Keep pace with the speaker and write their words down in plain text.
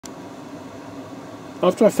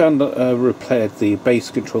after I found repaired the bass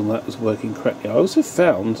control and that was working correctly, I also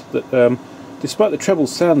found that despite the treble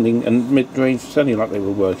sounding and mid-range sounding like they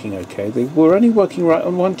were working okay, they were only working right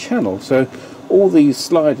on one channel. So all these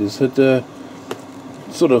sliders had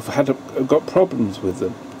sort of got problems with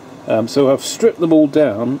them. So I've stripped them all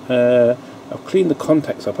down. I've cleaned the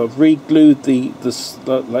contacts up. I've re-glued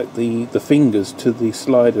the fingers to the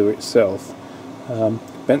slider itself.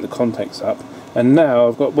 Bent the contacts up, and now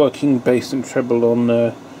I've got working bass and treble on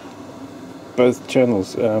both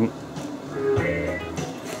channels. And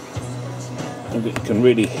you can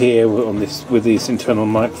really hear on this with this internal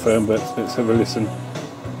microphone, but let's have a listen.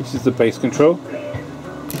 This is the bass control.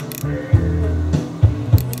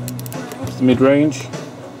 It's the mid-range,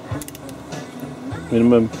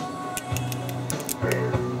 minimum.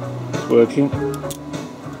 It's working.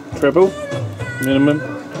 Treble, minimum.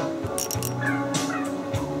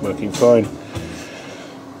 Working fine.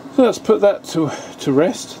 So let's put that to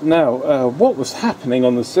rest. Now, what was happening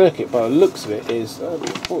on the circuit, by the looks of it, is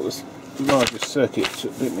what was the largest circuit?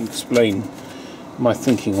 Let me explain my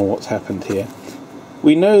thinking on what's happened here.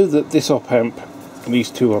 We know that this op amp, these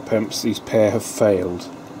two op amps, these pair have failed,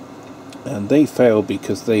 and they failed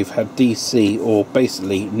because they've had DC, or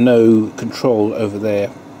basically no control over their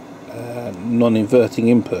non-inverting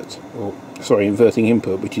input, or sorry, inverting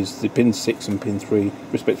input, which is the pin 6 and pin 3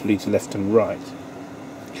 respectively to left and right.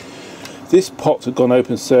 This pot had gone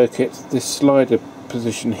open circuit. This slider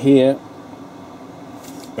position here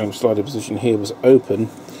was open,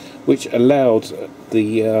 which allowed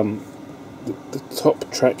the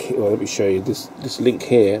top track here, well, let me show you this link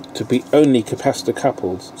here, to be only capacitor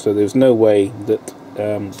coupled, so there's no way that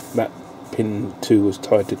that pin 2 was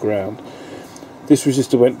tied to ground. This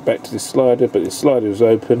resistor went back to this slider, but this slider was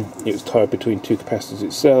open. It was tied between two capacitors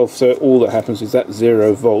itself, so all that happens is that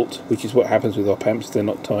 0 volt, which is what happens with op amps, they're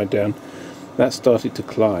not tied down, that started to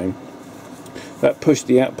climb. That pushed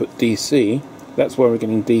the output DC. That's why we're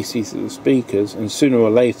getting DC through the speakers, and sooner or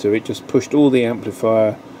later it just pushed all the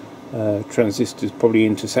amplifier transistors probably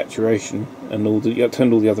into saturation, and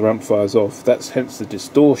turned all the other amplifiers off. That's hence the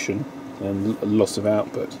distortion and loss of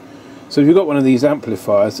output. So if you've got one of these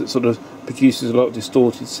amplifiers that sort of produces a lot of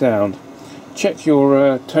distorted sound, check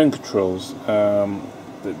your tone controls,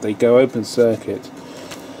 that they go open circuit.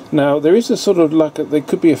 Now there is a sort of there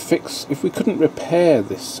could be a fix. If we couldn't repair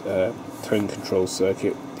this tone control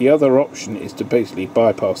circuit, the other option is to basically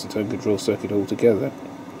bypass the tone control circuit altogether.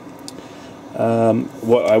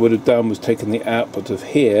 What I would have done was taken the output of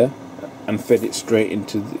here and fed it straight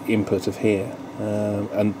into the input of here.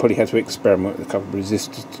 And probably had to experiment with a couple of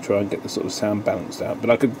resistors to try and get the sort of sound balanced out. But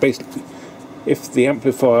I could basically, if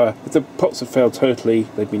the pots have failed totally,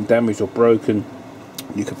 they've been damaged or broken,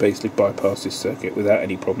 you could basically bypass this circuit without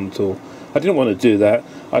any problem at all. I didn't want to do that.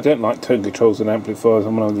 I don't like tone controls and amplifiers.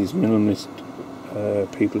 I'm one of these minimalist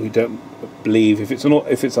people who don't believe if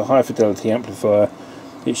it's a high fidelity amplifier,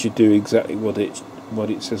 it should do exactly what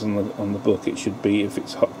it says on the book. It should be, if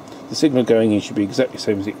it's hot, the signal going in should be exactly the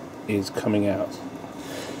same as it is coming out.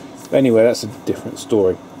 Anyway, that's a different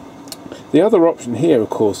story. The other option here, of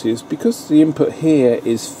course, is because the input here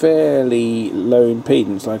is fairly low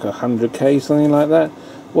impedance, like 100k, something like that.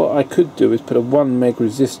 What I could do is put a 1 meg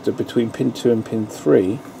resistor between pin 2 and pin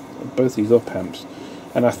 3, both these op amps,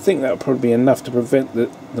 and I think that would probably be enough to prevent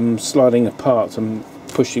them sliding apart and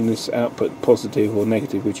pushing this output positive or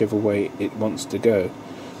negative, whichever way it wants to go.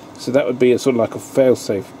 So that would be a sort of like a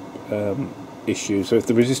fail-safe issue. So if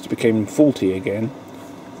the resistor became faulty again,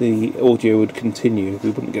 the audio would continue.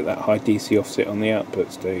 We wouldn't get that high DC offset on the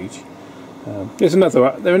output stage. There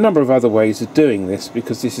are a number of other ways of doing this,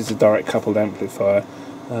 because this is a direct coupled amplifier.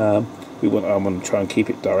 I want to try and keep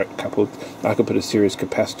it direct coupled. I could put a series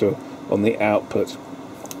capacitor on the output,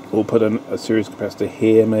 or put a series capacitor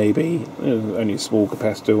here, maybe only a small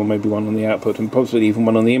capacitor, or maybe one on the output, and possibly even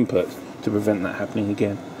one on the input to prevent that happening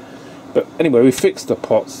again. But anyway, we fixed the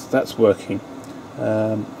pots. That's working.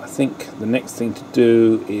 I think the next thing to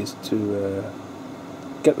do is to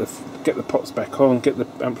get the pots back on, get the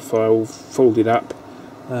amplifier all folded up,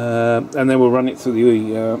 and then we'll run it through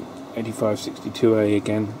the 8562A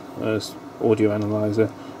again as audio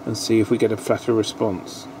analyzer and see if we get a flatter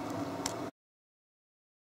response.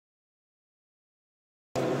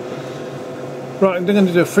 Right, I'm going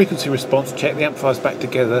to do a frequency response check. The amplifier's back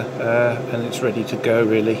together and it's ready to go,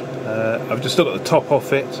 really. I've just looked at the top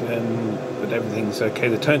off it, but everything's okay.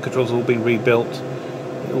 The tone control's all been rebuilt.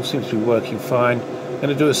 It all seems to be working fine. I'm going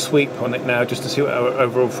to do a sweep on it now just to see what our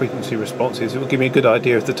overall frequency response is. It will give me a good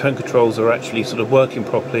idea if the tone controls are actually sort of working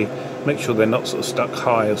properly. Make sure they're not sort of stuck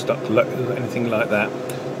high or stuck low or anything like that.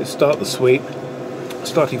 Let's start the sweep,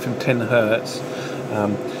 starting from 10 Hz.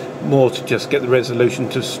 more to just get the resolution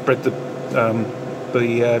to spread the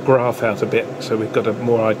graph out a bit, so we've got a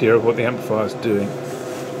more idea of what the amplifier is doing.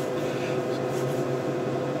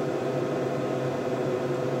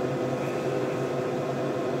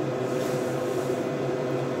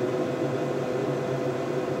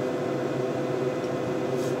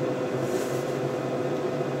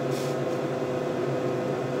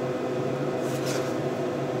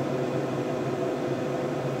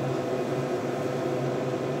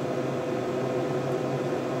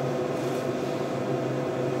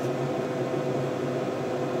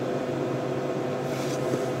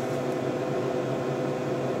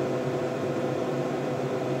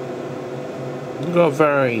 We've got a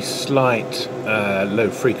very slight low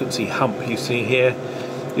frequency hump you see here.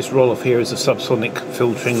 This roll off here is a subsonic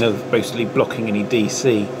filtering of basically blocking any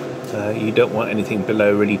DC. You don't want anything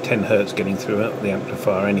below really 10 Hz getting through the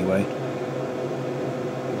amplifier anyway.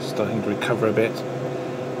 It's starting to recover a bit.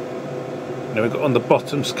 Now we've got on the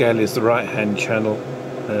bottom scale is the right hand channel,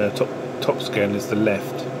 top scale is the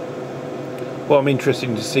left. What I'm interested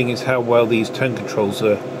in seeing is how well these tone controls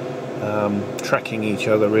are tracking each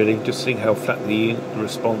other, really, just seeing how flat the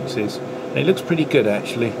response is. And it looks pretty good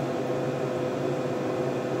actually.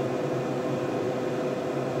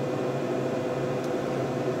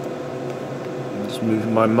 I'm just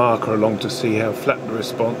moving my marker along to see how flat the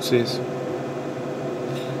response is.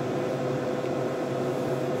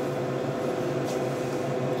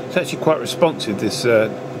 It's actually quite responsive, this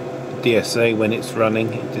DSA, when it's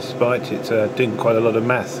running, despite it doing quite a lot of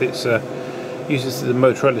math. It's uses the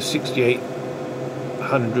Motorola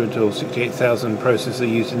 6800 or 68,000 processor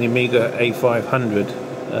used in the Amiga A500,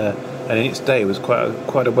 and in its day was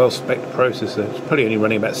quite a well-spec'd processor. It's probably only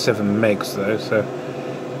running about 7 megs though, so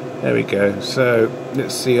there we go. So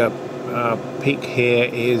let's see, our peak here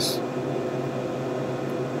is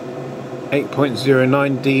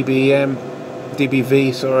 8.09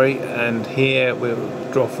 dBV, sorry, and here we'll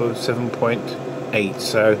drop of 7.8,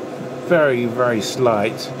 so very, very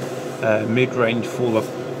slight mid-range fall off.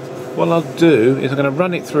 What I'll do is I'm going to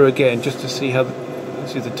run it through again just to see how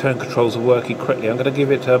the tone controls are working correctly. I'm going to give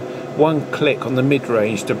it one click on the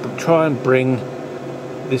mid-range to try and bring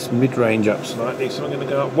this mid-range up slightly. So I'm going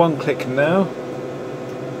to go up one click now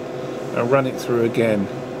and run it through again.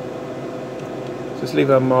 Just leave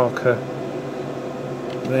our marker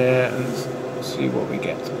there and see what we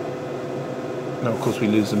get. Now of course we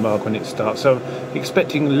lose the mark when it starts, so I'm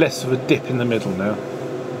expecting less of a dip in the middle now.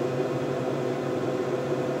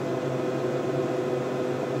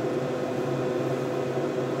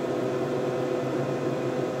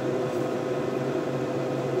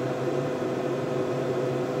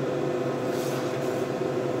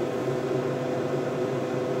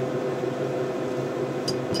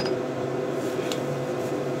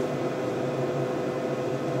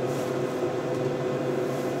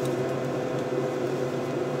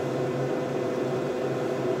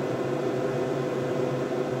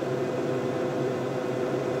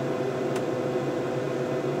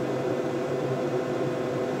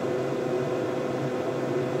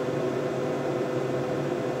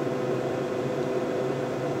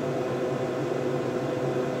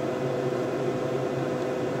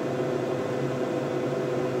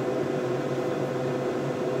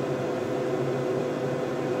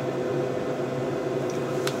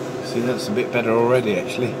 See, that's a bit better already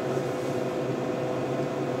actually.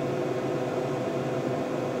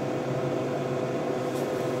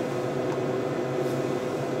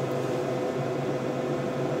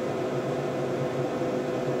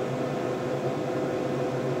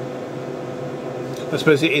 I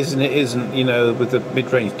suppose it is and it isn't, you know, with the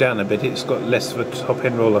mid-range down a bit, it's got less of a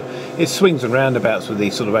top-end roller. It swings and roundabouts with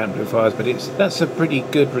these sort of amplifiers, but that's a pretty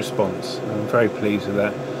good response. I'm very pleased with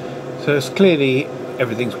that. So it's clearly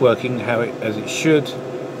everything's working as it should.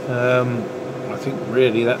 I think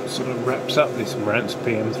really that sort of wraps up this Marantz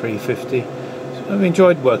Pm350. So I've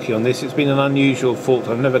enjoyed working on this. It's been an unusual fault.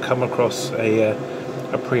 I've never come across a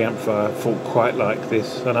preamplifier fault quite like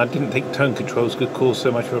this, and I didn't think tone controls could cause so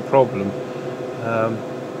much of a problem.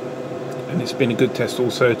 And it's been a good test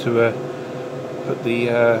also to put the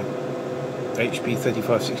HP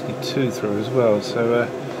 3562 through as well. So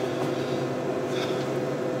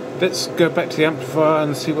let's go back to the amplifier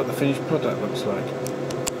and see what the finished product looks like.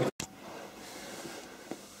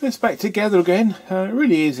 It's back together again. It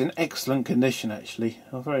really is in excellent condition actually.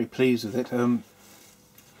 I'm very pleased with it. I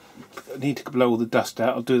need to blow all the dust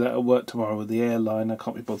out. I'll do that at work tomorrow with the airline. I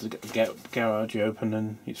can't be bothered to get the garage open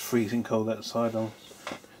and it's freezing cold outside. I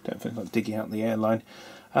don't feel like digging out the airline.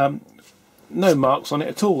 No marks on it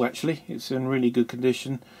at all actually. It's in really good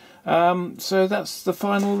condition. So that's the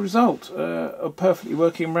final result, a perfectly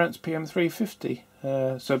working Marantz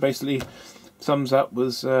Pm350. So basically, thumbs up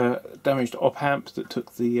was damaged op amp that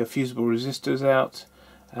took the fusible resistors out,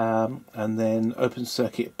 and then open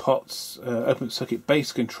circuit pots, open circuit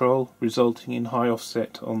base control, resulting in high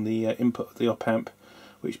offset on the input of the op amp,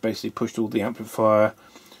 which basically pushed all the amplifier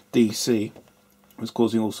DC, was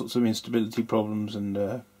causing all sorts of instability problems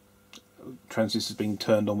and transistors being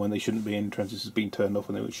turned on when they shouldn't be, and transistors being turned off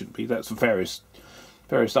when they shouldn't be. That's various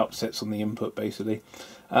upsets on the input basically.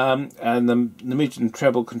 And the mid and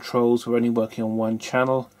treble controls were only working on one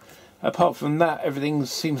channel. Apart from that, everything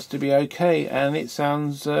seems to be okay, and it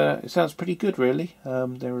sounds pretty good really.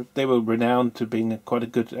 They were renowned to being quite a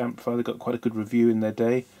good amplifier. They got quite a good review in their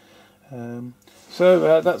day.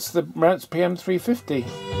 So that's the Marantz Pm350.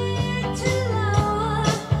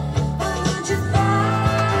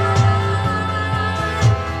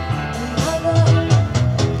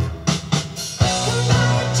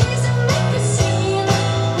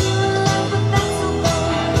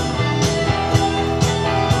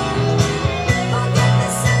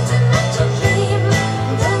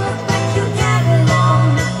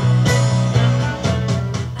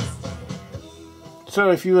 So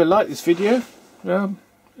if you like this video,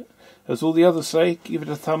 as all the others say, give it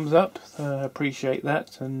a thumbs up. Appreciate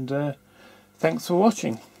that, and thanks for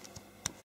watching.